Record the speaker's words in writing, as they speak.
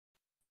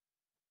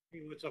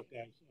Hey, what's up,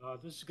 guys?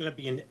 This is going to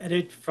be an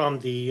edit from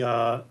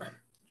the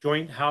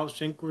Joint House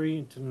inquiry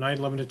into the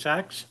 9/11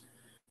 attacks.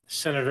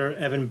 Senator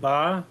Evan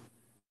Bayh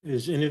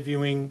is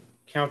interviewing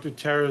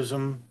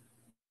counterterrorism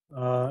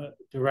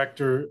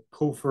director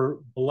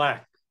Cofer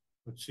Black.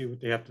 Let's see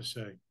what they have to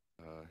say.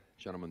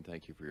 Gentlemen,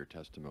 thank you for your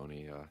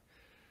testimony.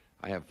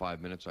 I have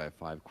 5 minutes. I have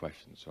 5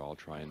 questions, so I'll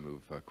try and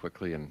move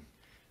quickly, and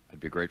I'd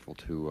be grateful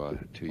to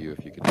you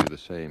if you could do the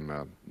same.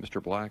 Mr.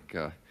 Black,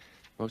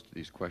 most of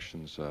these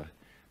questions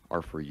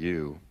are for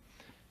you.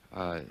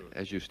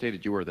 As you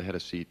stated, you were the head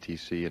of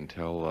CTC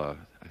until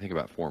I think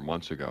about 4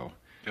 months ago.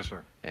 Yes,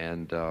 sir.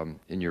 And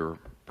in your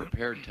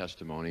prepared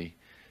testimony,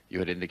 you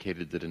had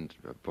indicated that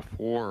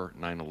before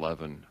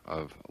 9/11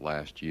 of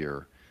last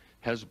year,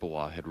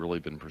 Hezbollah had really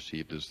been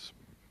perceived as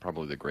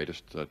probably the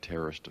greatest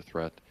terrorist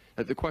threat.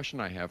 The question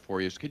I have for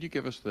you is, could you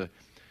give us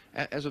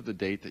as of the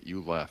date that you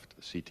left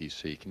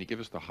CTC, can you give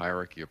us the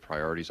hierarchy of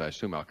priorities? I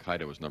assume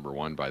Al-Qaeda was number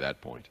one by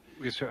that point.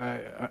 Yes, sir.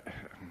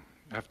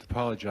 I have to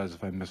apologize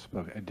if I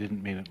misspoke. I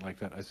didn't mean it like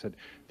that. I said,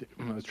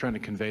 I was trying to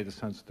convey the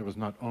sense that there was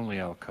not only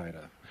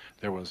Al-Qaeda,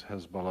 there was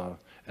Hezbollah,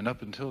 and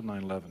up until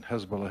 9/11,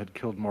 Hezbollah had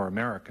killed more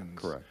Americans.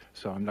 Correct.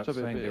 So I'm not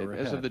saying they were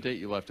as ahead. of the date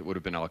you left, it would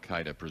have been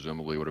Al-Qaeda,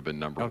 presumably would have been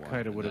number one.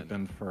 Al-Qaeda would have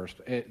been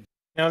first.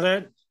 Now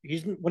that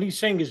what he's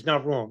saying is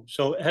not wrong.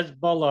 So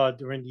Hezbollah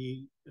during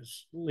the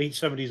late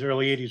 70s,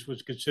 early 80s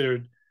was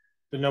considered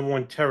the number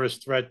one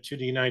terrorist threat to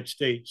the United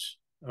States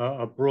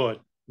abroad,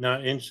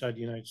 not inside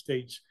the United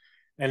States.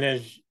 And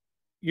as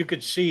you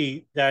could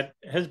see, that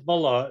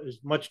Hezbollah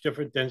is much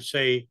different than,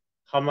 say,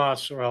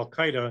 Hamas or Al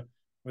Qaeda,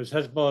 whereas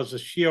Hezbollah is a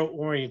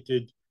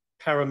Shia-oriented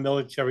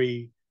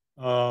paramilitary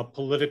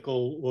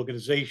political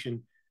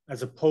organization,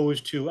 as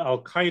opposed to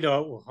Al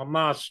Qaeda or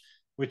Hamas,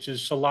 which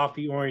is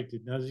Salafi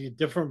oriented. Now, these are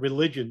different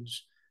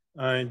religions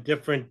and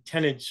different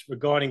tenets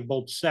regarding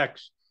both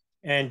sects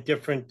and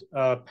different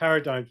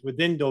paradigms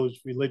within those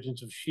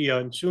religions of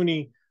Shia and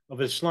Sunni of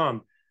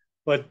Islam.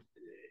 But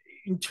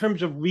in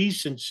terms of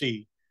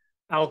recency,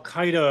 Al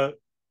Qaeda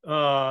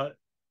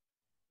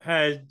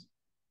had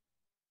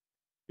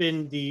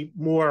been the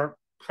more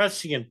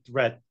prescient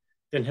threat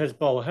than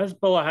Hezbollah.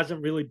 Hezbollah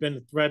hasn't really been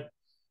a threat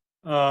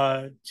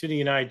to the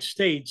United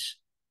States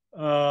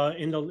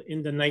in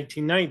the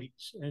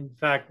 1990s. In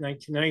fact,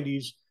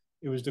 1990s,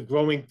 it was the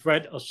growing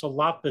threat of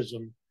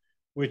Salafism,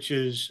 which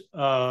is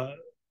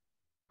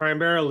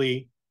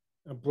primarily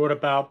brought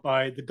about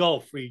by the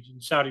Gulf region,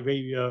 Saudi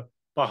Arabia,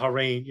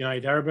 Bahrain,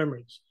 United Arab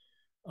Emirates.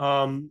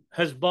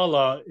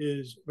 Hezbollah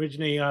is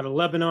originating out of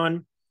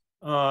Lebanon.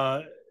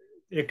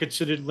 They're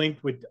considered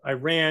linked with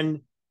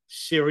Iran,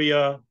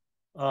 Syria.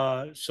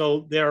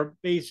 So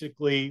this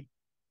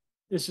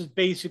is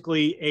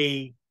basically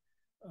a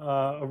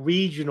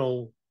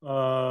regional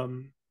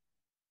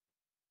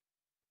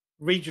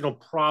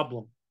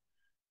problem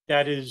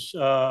that is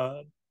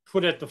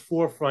put at the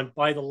forefront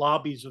by the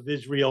lobbies of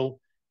Israel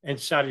and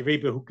Saudi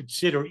Arabia, who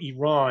consider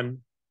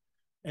Iran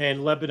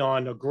and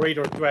Lebanon a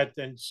greater threat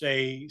than,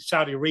 say,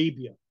 Saudi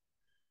Arabia,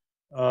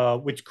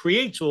 which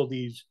creates all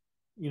these,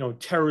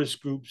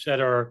 terrorist groups that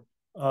are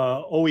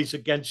always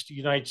against the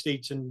United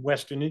States and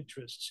Western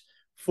interests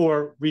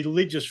for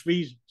religious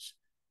reasons,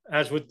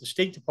 as what the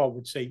State Department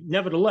would say.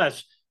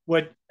 Nevertheless,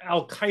 what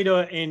Al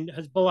Qaeda and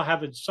Hezbollah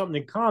have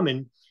something in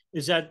common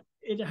is that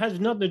it has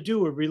nothing to do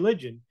with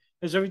religion.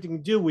 It has everything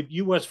to do with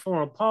U.S.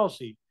 foreign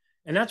policy.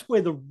 And that's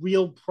where the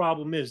real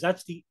problem is.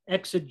 That's the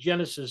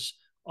exegesis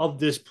of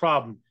this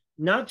problem,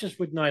 not just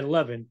with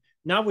 9/11,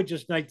 not with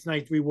just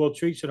 1993 World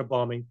Trade Center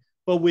bombing,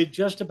 but with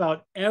just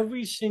about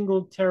every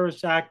single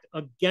terrorist act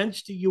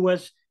against the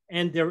U.S.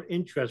 and their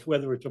interests,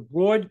 whether it's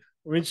abroad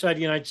or inside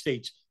the United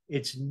States.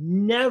 It's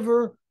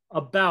never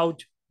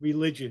about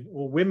religion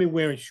or women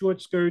wearing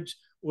short skirts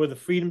or the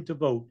freedom to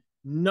vote.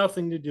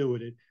 Nothing to do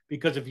with it.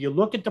 Because if you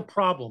look at the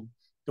problem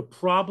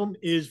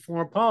is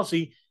foreign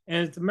policy.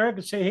 And if the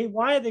Americans say, hey,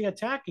 why are they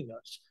attacking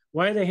us?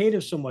 Why do they hate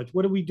us so much?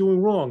 What are we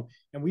doing wrong?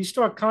 And we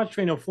start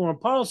concentrating on foreign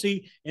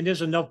policy, and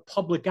there's enough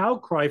public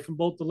outcry from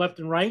both the left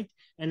and right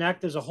and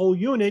act as a whole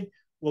unit.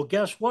 Well,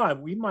 guess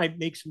what? We might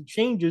make some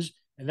changes,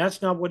 and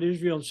that's not what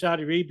Israel and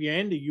Saudi Arabia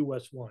and the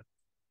U.S. want.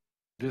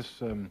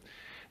 This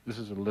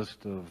is a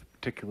list of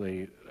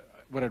particularly,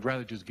 what I'd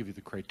rather just give you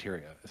the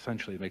criteria.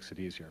 Essentially, it makes it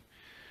easier.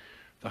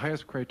 The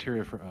highest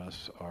criteria for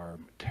us are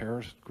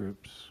terrorist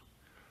groups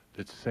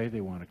that say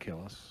they want to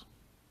kill us,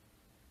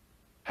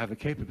 have the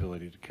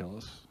capability to kill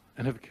us,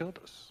 and have killed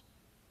us.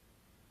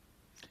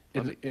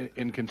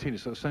 In continue.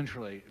 So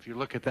essentially, if you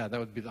look at that, that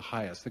would be the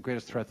highest. The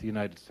greatest threat to the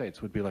United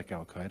States would be like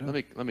Al-Qaeda.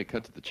 Let me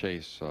cut to the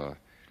chase.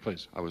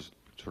 Please. I was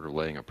sort of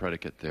laying a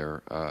predicate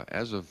there.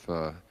 As of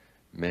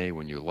May,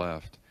 when you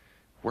left,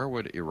 where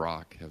would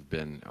Iraq have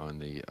been on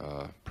the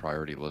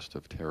priority list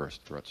of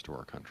terrorist threats to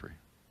our country?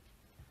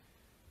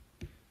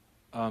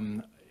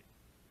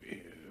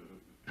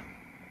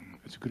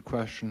 It's a good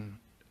question,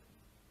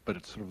 but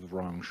it's sort of the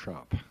wrong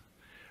shop.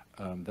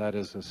 That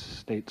is a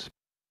state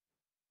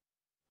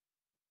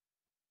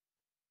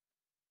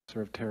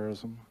of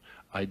terrorism.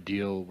 I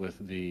deal with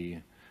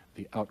the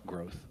the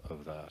outgrowth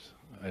of that.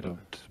 I don't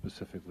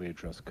specifically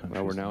address countries.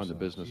 Well, we're now in the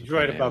themselves. business of He's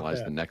right trying to about analyze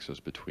that. the nexus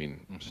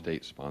between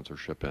state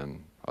sponsorship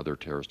and other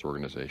terrorist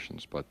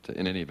organizations. But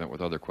in any event,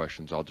 with other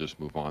questions, I'll just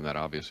move on. That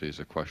obviously is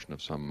a question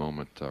of some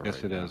moment. Yes,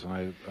 right it now. is,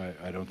 and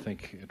I don't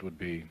think it would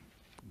be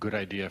a good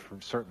idea,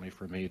 certainly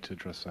for me, to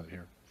address that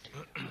here.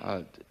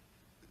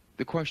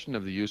 The question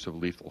of the use of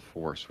lethal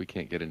force, we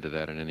can't get into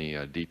that in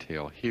any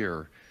detail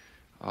here,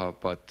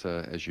 but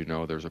as you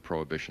know, there's a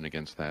prohibition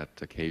against that.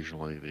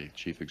 Occasionally, the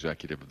chief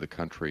executive of the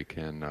country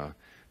can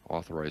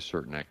authorize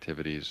certain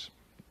activities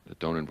that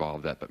don't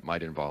involve that, but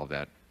might involve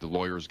that. The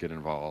lawyers get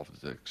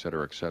involved, et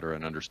cetera,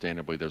 and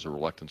understandably, there's a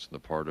reluctance on the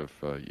part of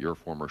your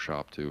former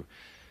shop to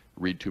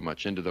read too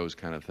much into those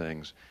kind of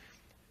things.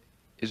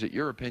 Is it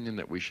your opinion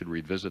that we should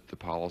revisit the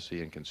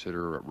policy and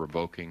consider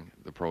revoking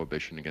the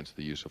prohibition against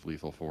the use of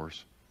lethal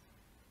force?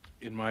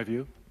 In my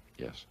view,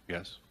 Yes.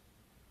 yes.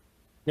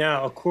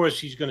 Now, of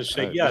course, he's going to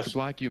say yes. Mr.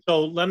 Black,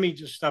 So let me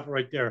just stop it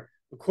right there.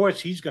 Of course,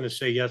 he's going to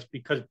say yes,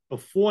 because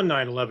before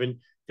 9/11,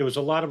 there was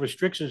a lot of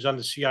restrictions on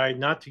the CIA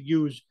not to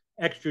use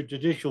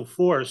extrajudicial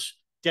force,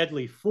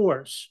 deadly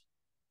force,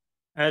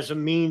 as a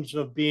means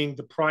of being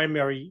the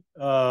primary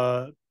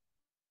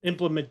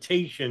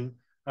implementation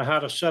of how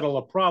to settle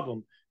a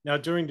problem. Now,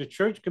 during the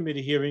Church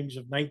Committee hearings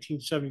of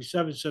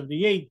 1977,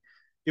 78,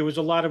 there was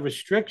a lot of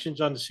restrictions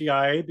on the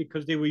CIA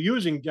because they were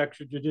using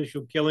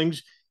extrajudicial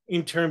killings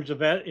in terms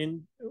of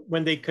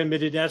when they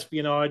committed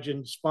espionage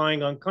and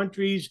spying on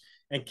countries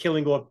and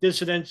killing off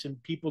dissidents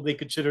and people they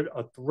considered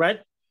a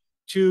threat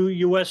to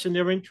U.S. and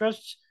their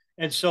interests.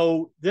 And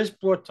so this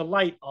brought to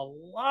light a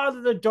lot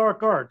of the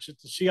dark arts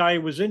that the CIA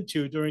was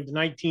into during the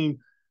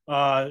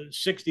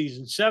 1960s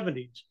and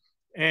 70s.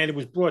 And it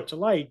was brought to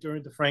light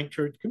during the Frank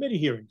Church Committee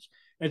hearings.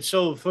 And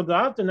so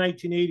throughout the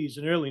 1980s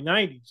and early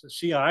 90s, the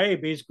CIA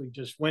basically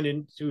just went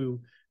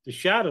into the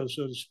shadows,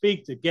 so to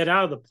speak, to get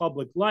out of the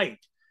public light.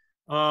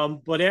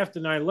 But after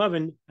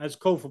 9/11, as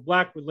Cofer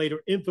Black would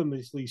later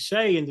infamously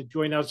say in the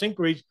Joint House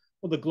inquiries,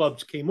 well, the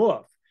gloves came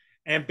off.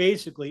 And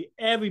basically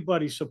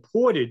everybody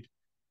supported,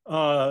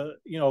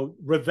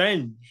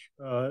 revenge.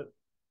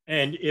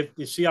 And if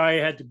the CIA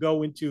had to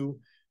go into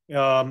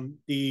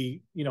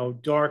the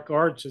dark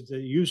arts that they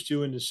used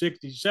to in the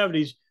 60s,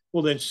 70s,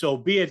 well, then so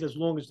be it, as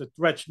long as the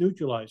threat's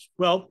neutralized.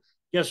 Well,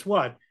 guess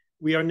what?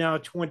 We are now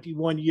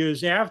 21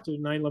 years after the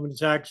 9/11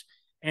 attacks,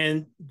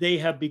 and they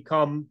have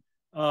become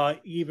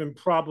even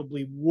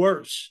probably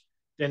worse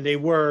than they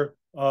were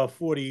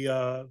 40,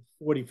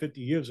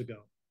 50 years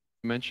ago.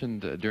 You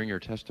mentioned during your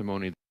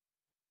testimony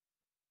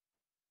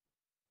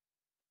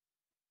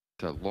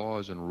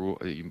laws and rules.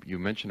 You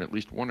mentioned at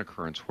least one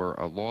occurrence where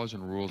laws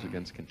and rules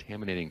against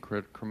contaminating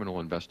criminal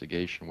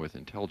investigation with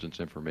intelligence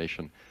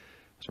information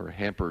sort of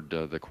hampered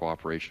the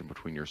cooperation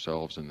between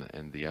yourselves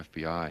and the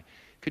FBI.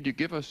 Could you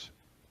give us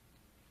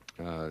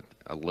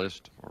a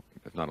list, or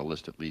if not a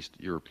list, at least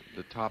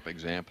the top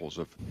examples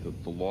of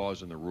the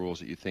laws and the rules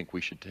that you think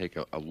we should take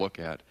a look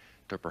at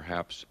to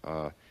perhaps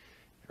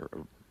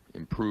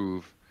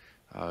improve,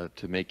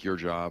 to make your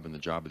job and the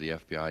job of the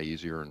FBI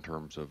easier in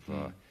terms of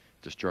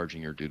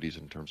discharging your duties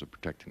in terms of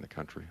protecting the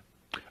country?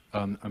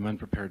 I'm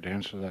unprepared to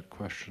answer that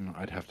question.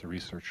 I'd have to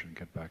research it and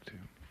get back to you.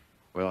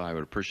 Well, I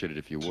would appreciate it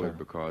if you would, Sure.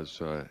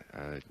 because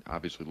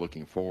obviously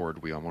looking forward,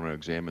 I want to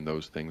examine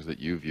those things that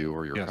you view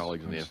or your Yes,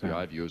 colleagues in the understand.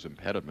 FBI view as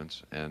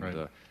impediments, and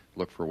Right.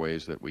 Look for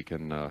ways that we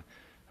can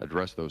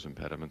address those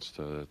impediments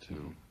to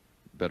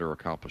better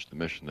accomplish the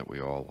mission that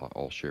we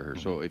all share here.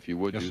 So if you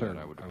would Yes, do sir.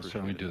 that, I would appreciate I'll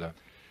certainly it. do that.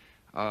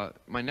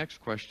 My next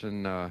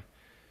question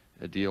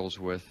deals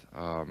with,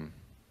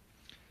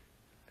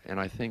 and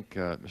I think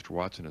Mr.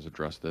 Watson has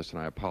addressed this, and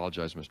I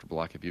apologize, Mr.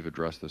 Black, if you've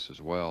addressed this as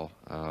well,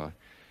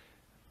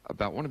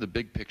 about one of the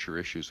big picture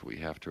issues we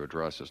have to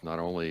address is not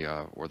only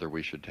whether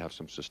we should have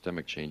some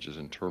systemic changes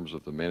in terms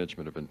of the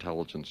management of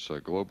intelligence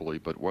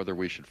globally, but whether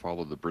we should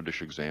follow the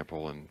British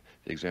example and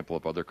the example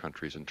of other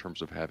countries in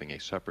terms of having a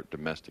separate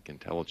domestic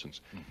intelligence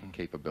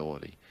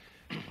capability.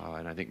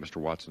 And I think Mr.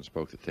 Watson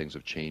spoke that things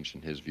have changed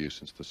in his view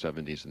since the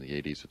 70s and the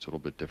 80s. It's a little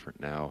bit different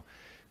now.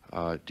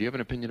 Do you have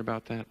an opinion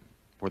about that?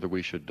 Whether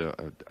we should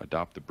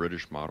adopt the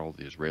British model,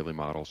 the Israeli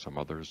model, some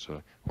others,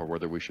 or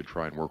whether we should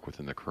try and work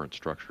within the current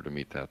structure to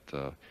meet that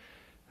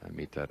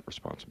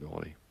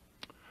responsibility?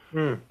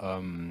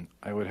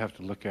 I would have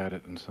to look at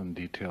it in some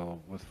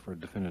detail for a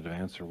definitive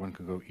answer. One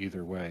could go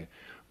either way.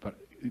 But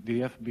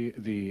the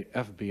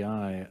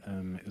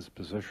FBI is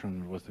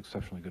positioned with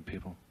exceptionally good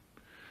people.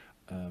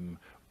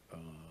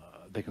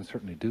 They can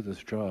certainly do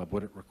this job.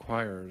 What it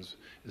requires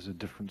is a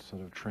different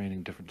sort of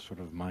training, different sort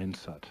of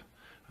mindset.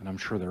 And I'm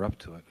sure they're up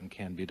to it and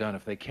can be done.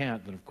 If they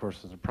can't, then of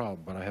course there's a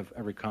problem, but I have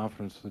every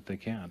confidence that they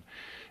can.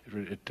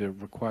 It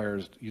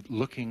requires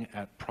looking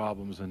at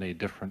problems in a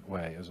different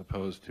way, as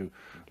opposed to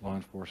law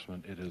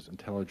enforcement. It is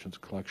intelligence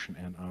collection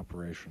and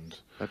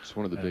operations. That's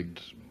one of the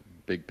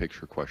big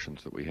picture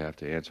questions that we have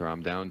to answer.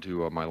 I'm down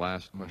to my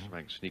last question.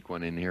 I can sneak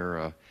one in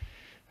here.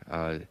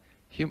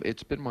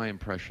 It's been my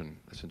impression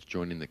since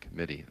joining the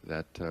committee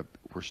that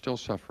we're still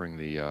suffering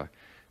the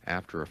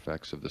after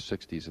effects of the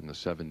 60s and the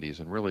 70s,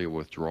 and really a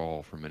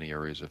withdrawal from many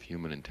areas of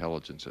human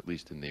intelligence, at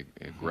least in the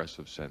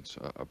aggressive sense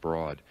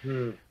abroad.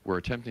 We're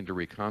attempting to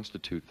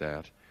reconstitute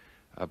that,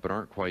 but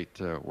aren't quite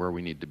where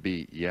we need to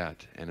be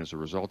yet. And as a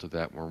result of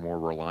that, we're more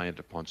reliant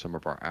upon some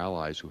of our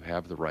allies who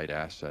have the right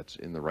assets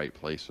in the right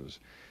places.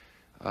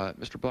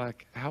 Mr.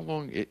 Black, how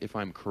long, if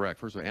I'm correct,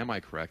 first of all, am I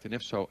correct? And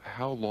if so,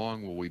 how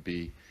long will we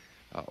be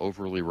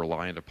overly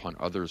reliant upon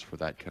others for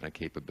that kind of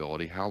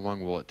capability? How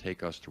long will it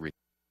take us to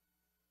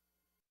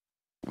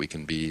we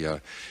can be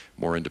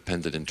more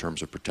independent in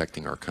terms of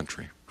protecting our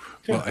country?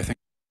 Well, I think.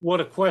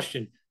 What a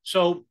question.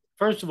 So,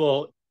 first of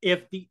all,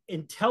 if the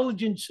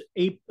intelligence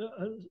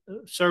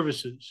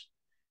services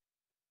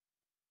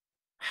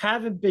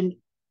haven't been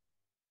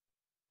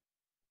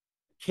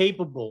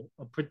capable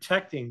of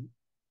protecting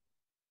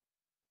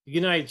the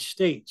United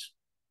States,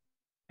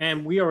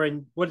 and we are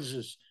in, what is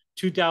this,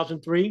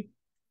 2003?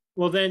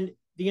 Well, then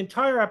the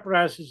entire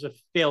apparatus is a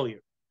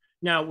failure.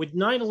 Now, with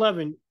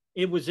 9/11,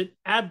 it was an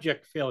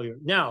abject failure.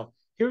 Now,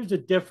 here's the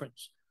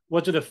difference.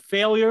 Was it a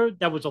failure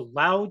that was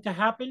allowed to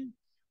happen,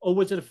 or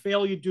was it a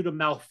failure due to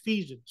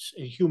malfeasance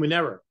and human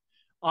error?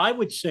 I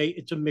would say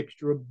it's a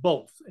mixture of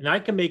both. And I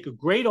can make a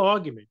great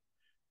argument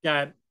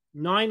that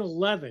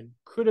 9/11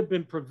 could have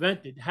been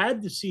prevented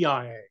had the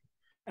CIA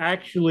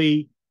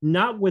actually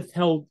not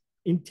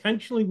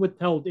intentionally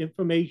withheld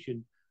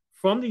information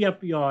from the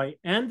FBI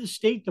and the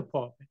State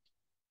Department,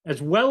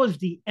 as well as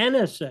the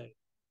NSA,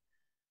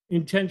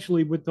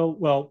 intentionally withhold,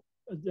 well,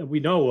 we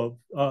know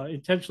of,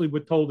 intentionally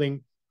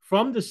withholding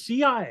from the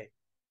CIA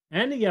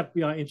and the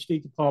FBI and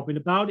State Department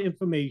about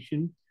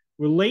information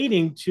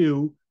relating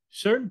to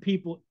certain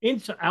people,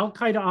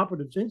 Al-Qaeda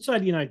operatives inside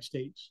the United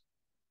States.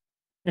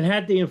 And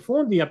had they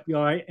informed the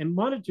FBI and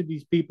monitored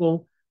these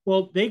people,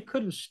 well, they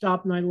could have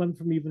stopped 9/11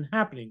 from even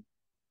happening.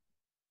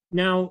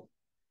 Now,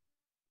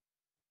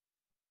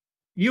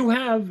 you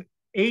have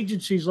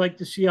agencies like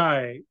the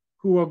CIA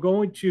who are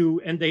going to,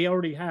 and they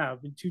already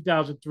have in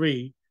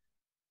 2003,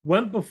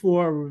 went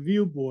before a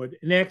review board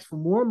and asked for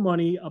more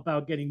money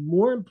about getting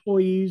more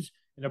employees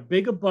and a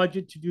bigger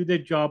budget to do their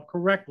job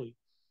correctly.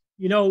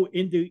 You know,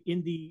 in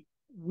the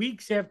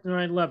weeks after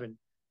 9/11,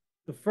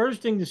 the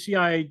first thing the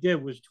CIA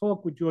did was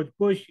talk with George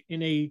Bush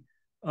in a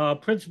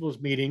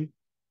principals meeting,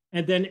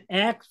 and then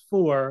ask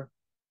for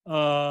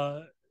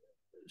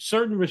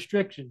certain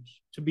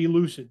restrictions to be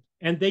loosened,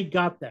 and they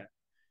got that.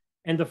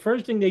 And the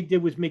first thing they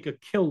did was make a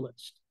kill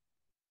list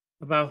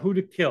about who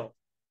to kill.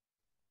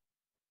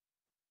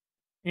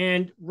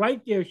 And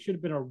right there should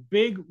have been a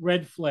big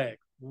red flag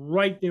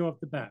right there off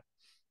the bat.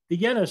 The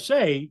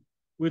NSA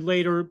would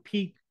later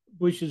pique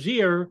Bush's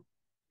ear,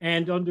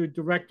 and under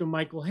Director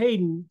Michael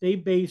Hayden, they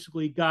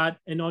basically got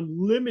an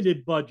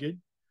unlimited budget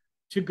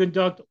to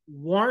conduct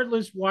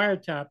warrantless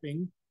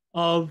wiretapping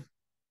of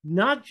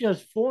not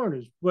just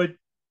foreigners, but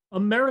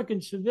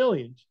American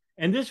civilians.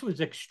 And this was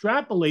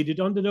extrapolated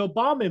under the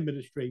Obama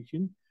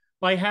administration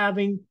by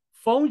having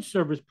phone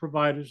service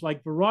providers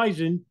like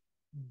Verizon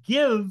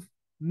give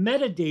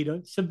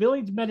metadata,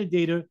 civilians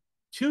metadata,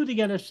 to the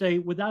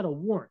NSA without a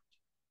warrant.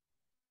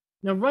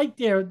 Now, right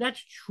there,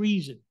 that's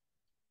treason.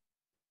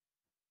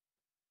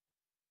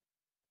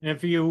 And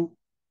if you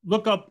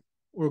look up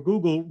or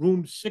Google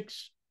room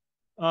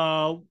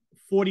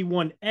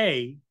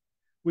 641A,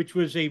 which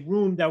was a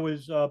room that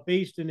was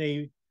based in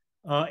a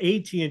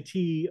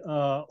AT&T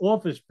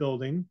office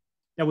building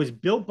that was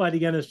built by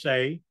the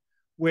NSA,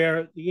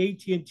 where the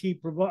AT&T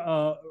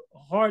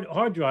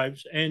hard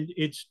drives and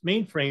its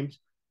mainframes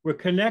were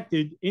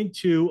connected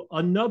into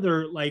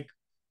another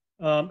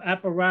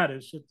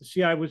apparatus that the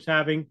CIA was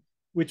having,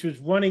 which was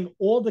running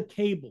all the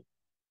cable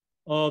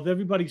of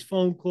everybody's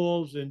phone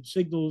calls and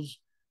signals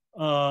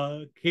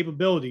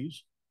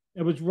capabilities.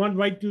 It was run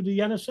right through the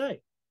NSA.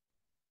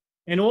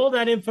 And all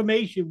that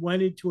information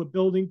went into a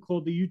building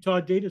called the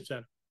Utah Data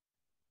Center,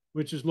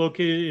 which is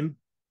located in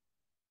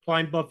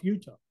Pine Bluff,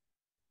 Utah.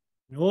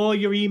 And all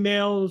your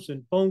emails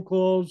and phone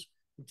calls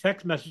and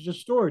text messages are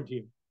stored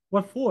here.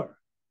 What for?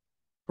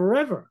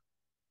 Forever.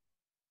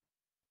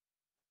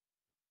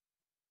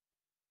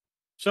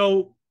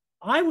 So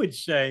I would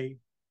say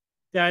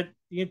that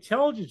the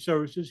intelligence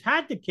services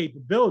had the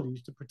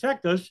capabilities to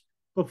protect us,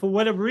 but for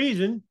whatever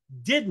reason,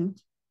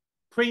 didn't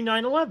pre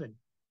 9/11.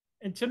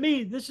 And to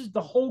me, this is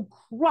the whole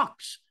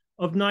crux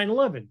of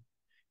 9/11,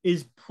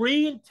 is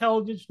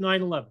pre-intelligence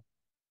 9/11.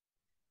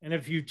 And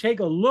if you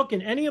take a look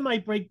at any of my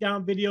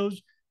breakdown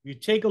videos, you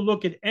take a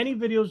look at any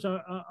videos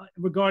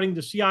regarding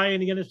the CIA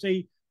and the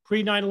NSA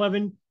pre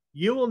 9/11,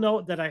 you will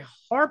know that I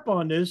harp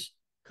on this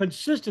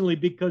consistently,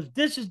 because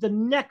this is the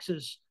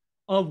nexus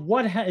of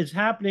what is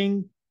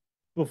happening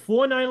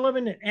before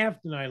 9/11 and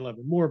after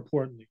 9/11, more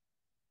importantly.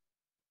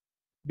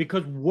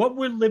 Because what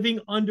we're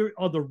living under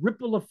are the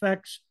ripple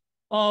effects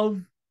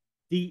of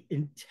the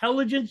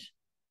intelligence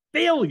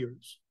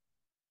failures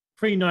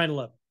pre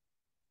 9/11. I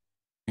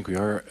think we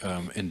are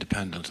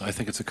independent. I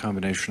think it's a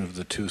combination of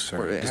the two,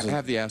 sir.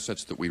 Have the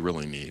assets that we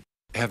really need.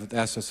 Have the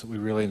assets that we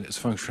really need as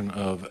function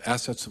of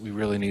assets that we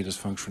really need as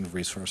function of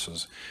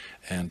resources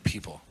and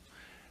people.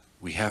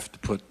 We have to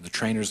put the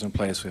trainers in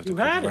place. We have to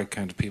put the right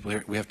kind of people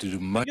here. We have to do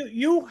much.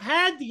 You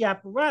had the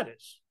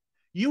apparatus.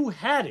 You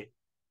had it.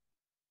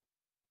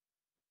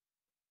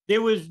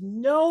 There was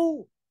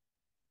no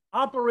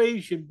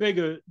operation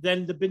bigger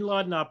than the Bin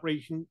Laden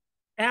operation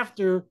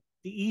after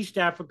the East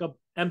Africa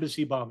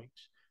embassy bombings.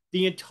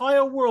 The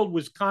entire world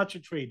was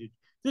concentrated.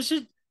 This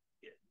is,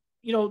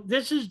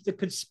 this is the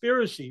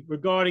conspiracy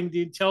regarding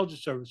the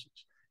intelligence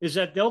services, is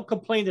that they'll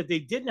complain that they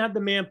didn't have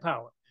the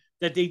manpower,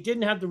 that they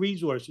didn't have the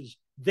resources.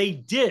 They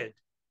did,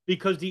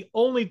 because the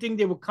only thing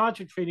they were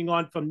concentrating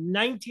on from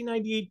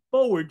 1998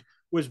 forward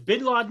was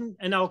Bin Laden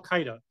and Al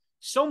Qaeda.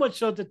 So much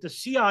so that the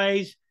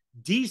CIA's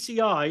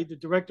DCI, the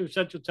Director of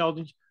Central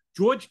Intelligence,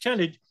 George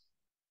Tenet,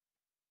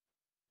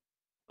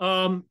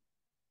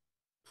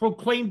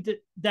 proclaimed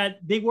that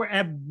they were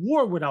at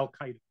war with Al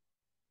Qaeda.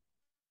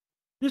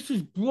 This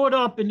was brought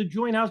up in the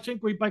Joint House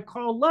Inquiry by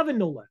Carl Levin,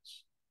 no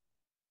less.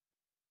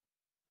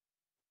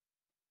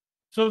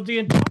 So the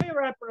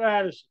entire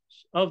apparatuses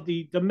of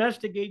the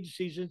domestic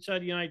agencies inside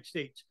the United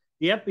States,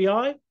 the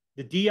FBI,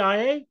 the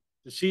DIA,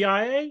 the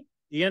CIA,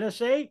 the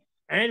NSA,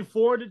 and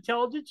foreign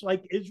intelligence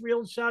like Israel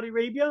and Saudi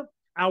Arabia,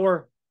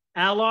 our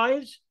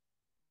allies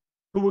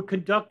who were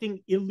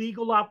conducting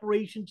illegal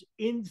operations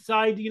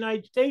inside the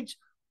United States,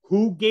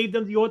 who gave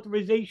them the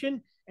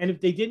authorization? And if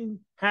they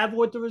didn't have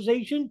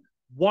authorization,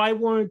 why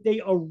weren't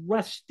they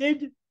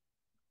arrested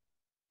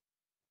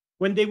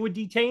when they were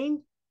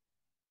detained?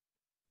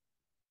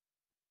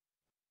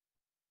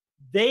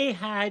 They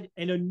had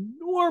an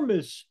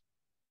enormous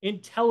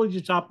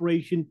intelligence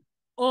operation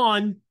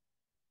on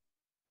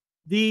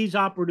these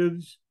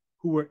operatives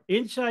who were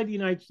inside the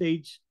United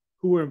States,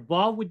 who were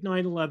involved with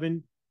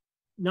 9/11.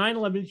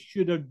 9/11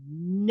 should have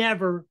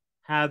never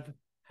have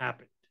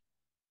happened.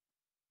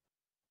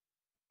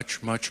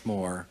 Much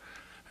more,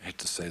 I hate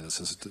to say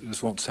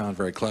this won't sound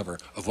very clever,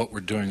 of what we're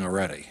doing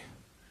already.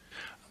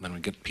 And then we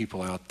get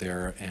people out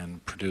there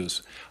and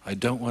produce. I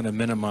don't want to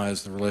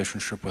minimize the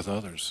relationship with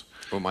others.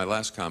 Well, my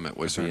last comment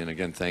would be, and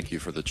again, thank you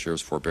for the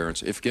chair's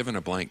forbearance. If given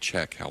a blank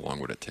check, how long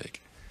would it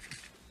take?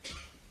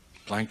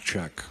 Blank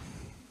check.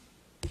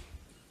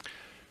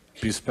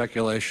 Be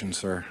speculation,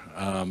 sir.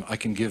 I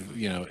can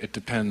give, it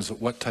depends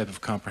what type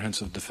of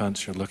comprehensive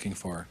defense you're looking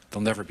for.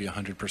 They'll never be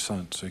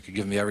 100%. So you could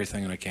give me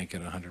everything and I can't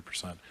get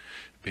 100%.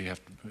 But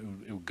it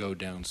will go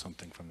down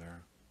something from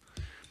there.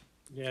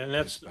 Yeah, and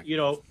that's,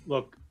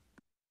 look,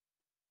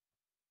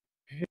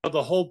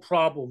 the whole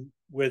problem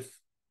with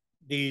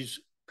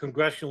these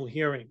congressional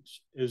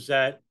hearings is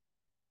that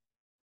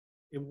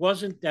it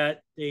wasn't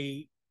that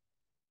they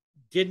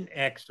didn't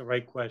ask the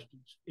right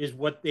questions, is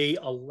what they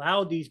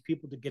allowed these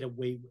people to get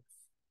away with.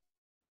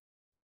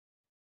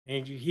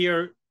 And you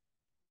hear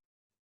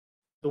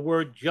the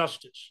word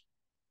justice,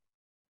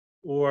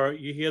 or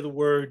you hear the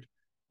word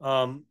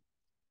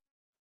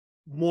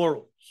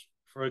morals,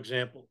 for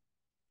example,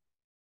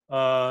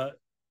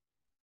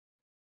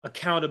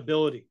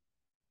 accountability,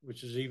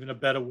 which is even a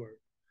better word.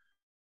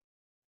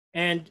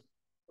 And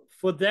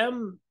for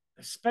them,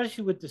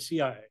 especially with the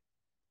CIA,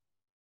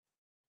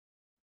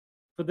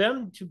 for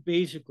them to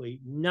basically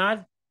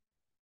not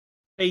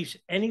face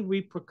any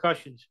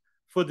repercussions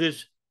for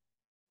this,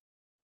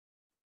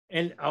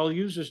 and I'll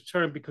use this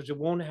term because you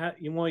won't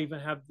even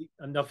have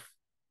enough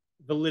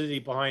validity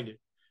behind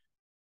it.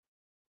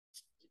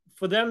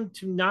 For them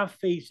to not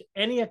face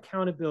any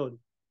accountability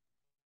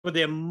for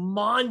their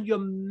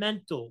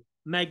monumental,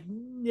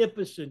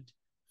 magnificent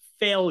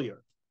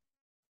failure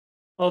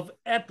of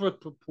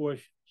epic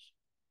proportions,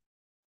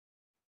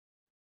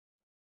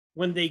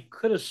 when they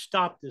could have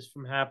stopped this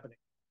from happening,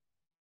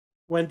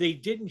 when they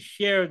didn't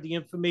share the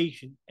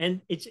information,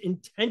 and it's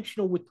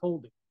intentional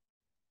withholding.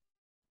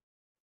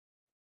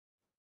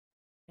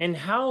 And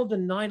how the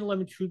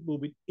 9/11 truth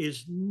movement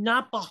is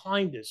not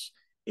behind this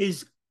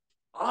is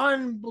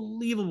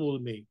unbelievable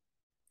to me.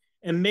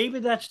 And maybe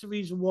that's the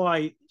reason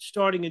why,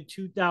 starting in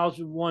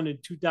 2001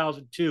 and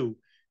 2002,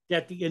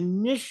 that the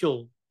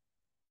initial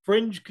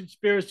fringe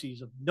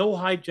conspiracies of no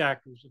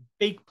hijackers and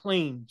fake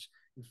planes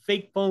and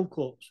fake phone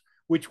calls,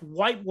 which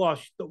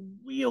whitewashed the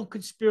real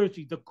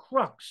conspiracy, the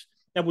crux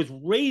that was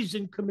raised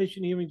in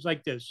commission hearings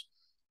like this,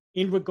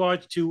 in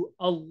regards to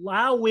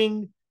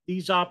allowing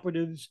these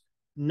operatives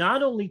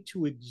not only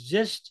to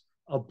exist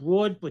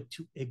abroad, but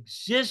to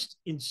exist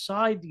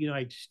inside the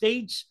United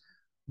States,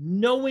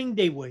 knowing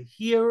they were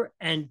here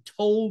and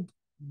told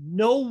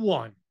no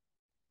one,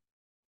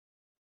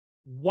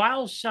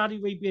 while Saudi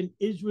Arabia and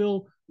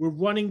Israel were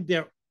running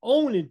their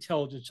own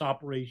intelligence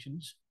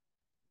operations,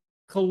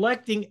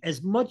 collecting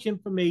as much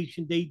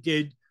information they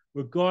did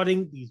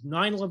regarding these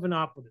 9/11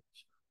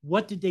 operatives.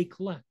 What did they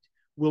collect?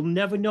 We'll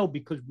never know,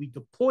 because we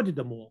deported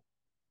them all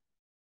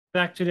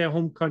back to their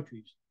home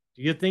countries.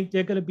 Do you think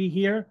they're going to be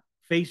here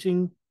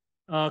facing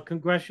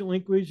congressional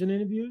inquiries and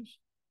interviews?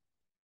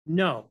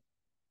 No.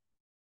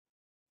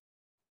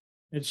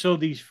 And so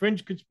these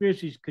fringe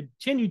conspiracies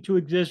continue to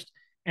exist,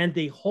 and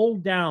they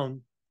hold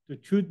down the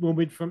truth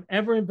movement from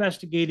ever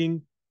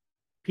investigating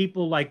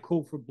people like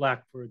Cofer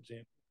Black, for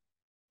example,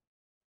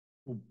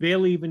 who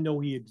barely even know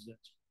he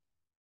exists.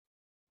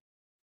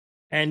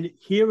 And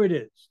here it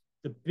is,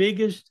 the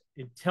biggest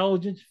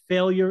intelligence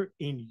failure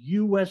in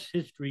U.S.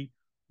 history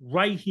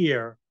right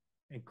here.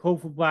 And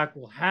Cofer Black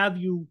will have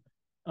you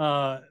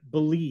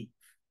believe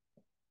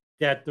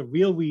that the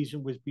real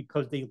reason was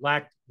because they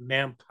lacked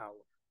manpower.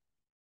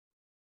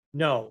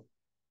 No,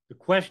 the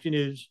question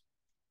is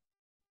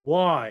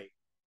why,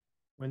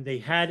 when they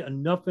had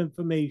enough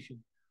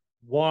information,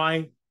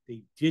 why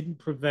they didn't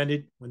prevent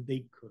it when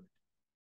they could.